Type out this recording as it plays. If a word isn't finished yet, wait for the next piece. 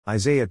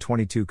Isaiah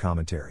 22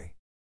 Commentary.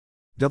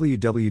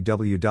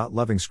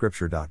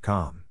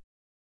 www.lovingscripture.com.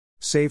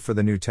 Save for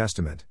the New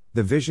Testament,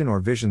 the vision or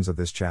visions of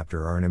this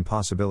chapter are an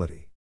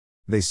impossibility.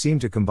 They seem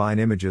to combine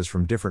images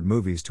from different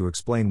movies to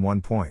explain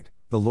one point: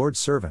 the Lord's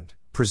servant,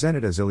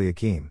 presented as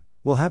Eliakim,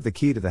 will have the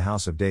key to the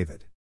house of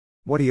David.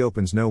 What he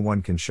opens no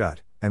one can shut,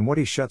 and what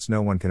he shuts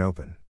no one can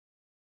open.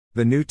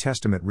 The New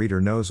Testament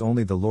reader knows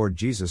only the Lord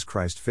Jesus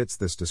Christ fits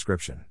this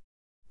description.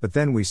 But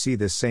then we see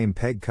this same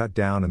peg cut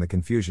down and the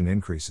confusion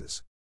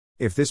increases.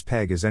 If this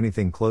peg is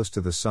anything close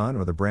to the Son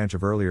or the branch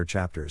of earlier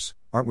chapters,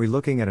 aren't we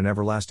looking at an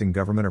everlasting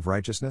government of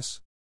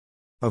righteousness?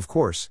 Of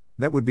course,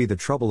 that would be the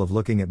trouble of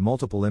looking at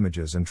multiple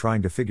images and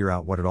trying to figure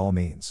out what it all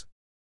means.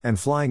 And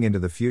flying into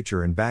the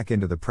future and back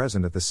into the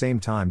present at the same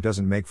time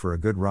doesn't make for a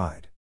good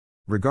ride.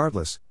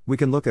 Regardless, we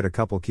can look at a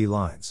couple key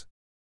lines.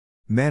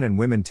 Men and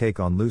women take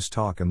on loose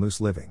talk and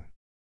loose living.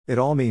 It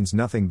all means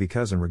nothing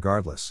because and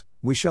regardless,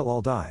 we shall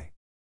all die.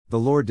 The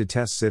Lord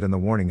detests it and the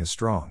warning is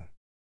strong.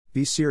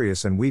 Be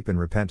serious and weep in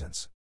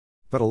repentance.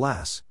 But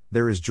alas,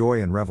 there is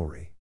joy and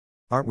revelry.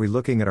 Aren't we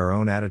looking at our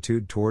own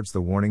attitude towards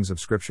the warnings of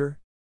Scripture?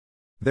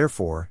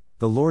 Therefore,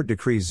 the Lord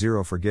decrees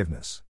zero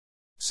forgiveness.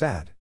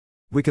 Sad.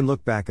 We can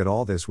look back at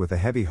all this with a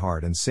heavy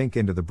heart and sink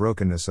into the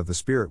brokenness of the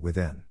spirit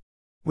within.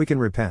 We can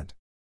repent.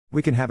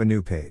 We can have a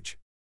new page.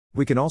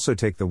 We can also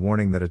take the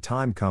warning that a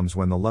time comes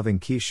when the loving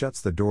key shuts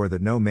the door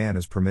that no man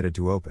is permitted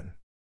to open.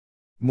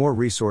 More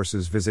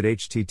resources visit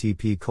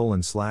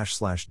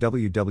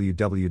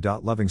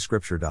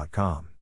http://www.lovingscripture.com.